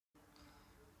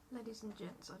Ladies and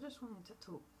gents, I just wanted to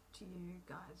talk to you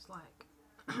guys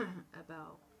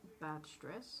about bad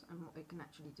stress and what it can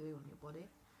actually do on your body.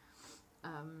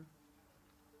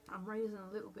 I'm raising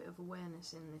a little bit of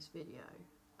awareness in this video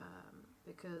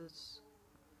because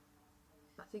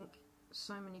I think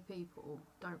so many people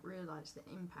don't realise the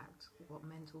impact what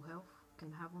mental health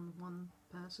can have on one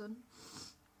person.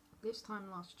 This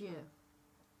time last year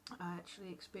I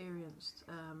actually experienced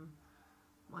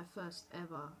my first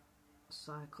ever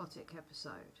psychotic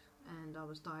episode, and I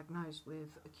was diagnosed with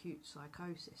acute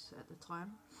psychosis at the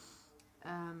time.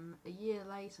 A year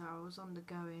later I was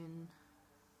undergoing,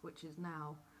 which is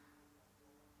now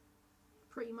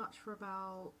pretty much for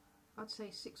about, I'd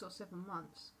say 6 or 7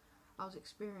 months, I was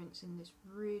experiencing this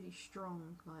really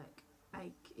strong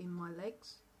ache in my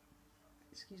legs,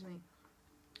 excuse me,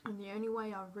 and the only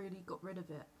way I really got rid of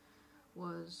it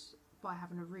was by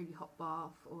having a really hot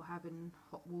bath or having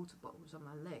hot water bottles on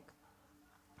my leg.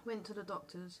 Went to the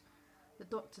doctors. The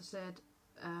doctor said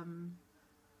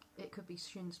it could be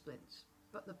shin splints,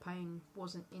 but the pain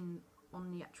wasn't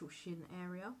on the actual shin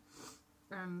area,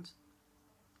 and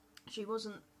she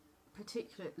wasn't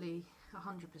particularly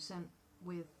 100%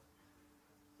 with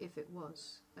if it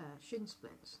was shin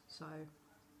splints, so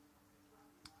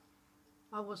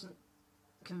I wasn't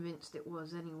convinced it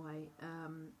was anyway.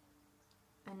 And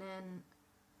then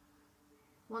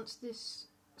once this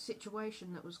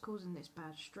situation that was causing this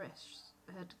bad stress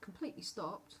had completely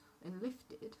stopped and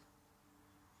lifted,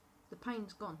 the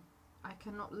pain's gone. I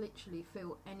cannot literally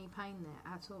feel any pain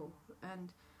there at all.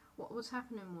 And what was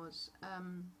happening was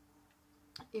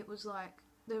it was like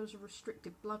there was a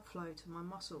restricted blood flow to my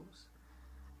muscles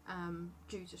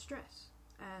due to stress.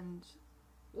 And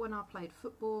when I played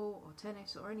football or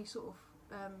tennis or any sort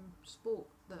of sport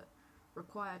that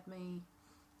required me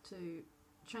to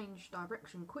change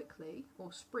direction quickly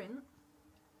or sprint,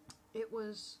 it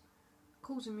was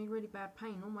causing me really bad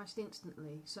pain almost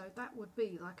instantly. So that would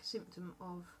be like a symptom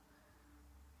of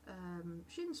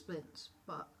shin splints,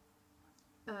 but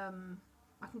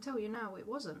I can tell you now it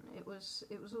wasn't. It was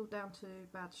all down to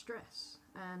bad stress,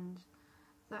 and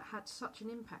that had such an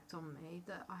impact on me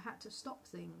that I had to stop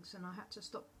things, and I had to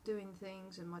stop doing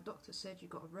things, and my doctor said you've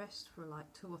got to rest for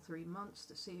like 2 or 3 months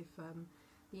to see if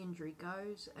the injury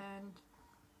goes. And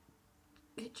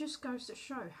it just goes to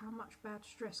show how much bad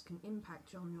stress can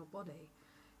impact on your body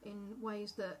in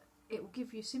ways that it will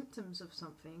give you symptoms of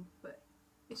something, but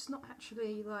it's not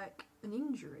actually like an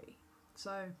injury.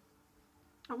 So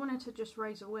I wanted to just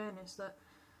raise awareness that,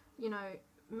 you know,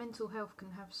 mental health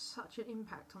can have such an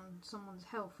impact on someone's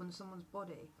health and someone's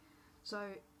body. So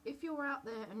if you're out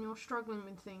there and you're struggling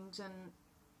with things and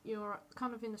you're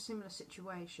kind of in a similar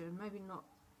situation, maybe not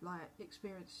like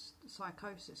experience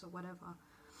psychosis or whatever,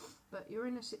 but you're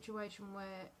in a situation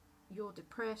where you're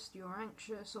depressed, you're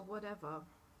anxious or whatever,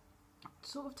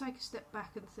 sort of take a step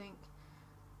back and think,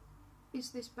 is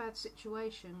this bad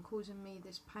situation causing me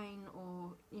this pain,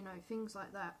 or, you know, things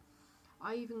like that.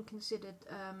 I even considered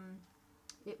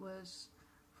it was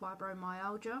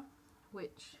fibromyalgia,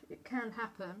 which it can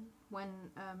happen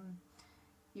when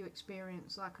you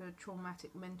experience like a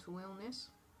traumatic mental illness.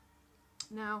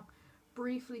 Now,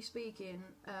 briefly speaking,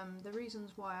 the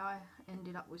reasons why I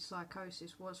ended up with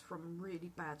psychosis was from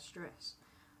really bad stress.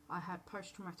 I had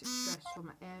post-traumatic stress from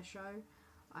an air show,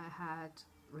 I had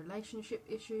relationship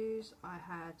issues, I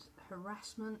had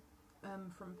harassment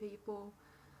from people,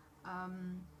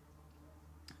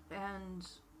 and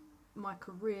my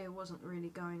career wasn't really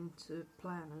going to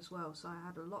plan as well, so I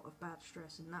had a lot of bad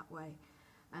stress in that way,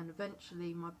 and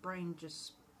eventually my brain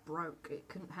just broke. It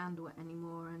couldn't handle it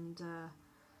anymore, and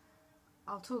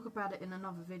I'll talk about it in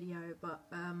another video, but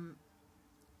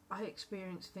I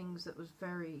experienced things that was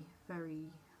very, very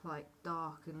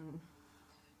dark, and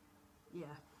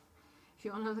yeah. If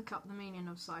you want to look up the meaning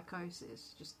of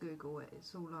psychosis, just Google it,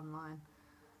 it's all online,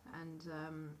 and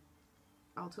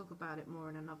I'll talk about it more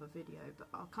in another video, but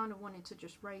I kind of wanted to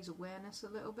just raise awareness a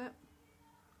little bit,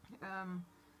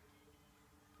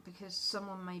 because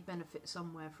someone may benefit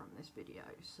somewhere from this video.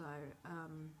 So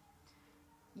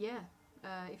yeah,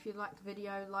 if you like the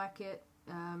video, like it,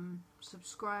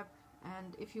 subscribe,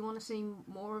 and if you want to see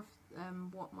more of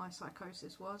what my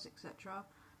psychosis was, etc.,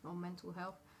 or mental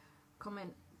health,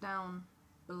 comment down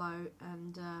below,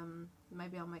 and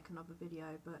maybe I'll make another video.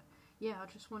 But yeah, I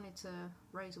just wanted to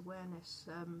raise awareness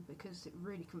because it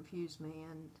really confused me,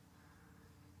 and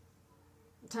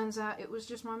it turns out it was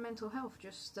just my mental health,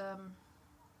 just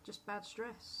bad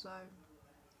stress. So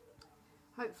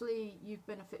hopefully you've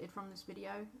benefited from this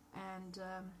video, and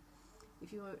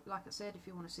If you, like I said, if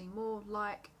you want to see more,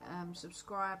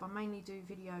 subscribe. I mainly do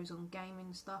videos on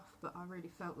gaming stuff, but I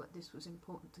really felt that this was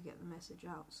important to get the message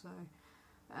out. So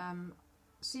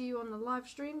see you on the live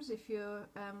streams. If you're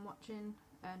watching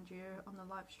and you're on the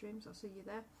live streams, I'll see you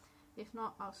there. If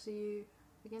not, I'll see you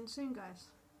again soon, guys.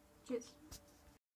 Cheers.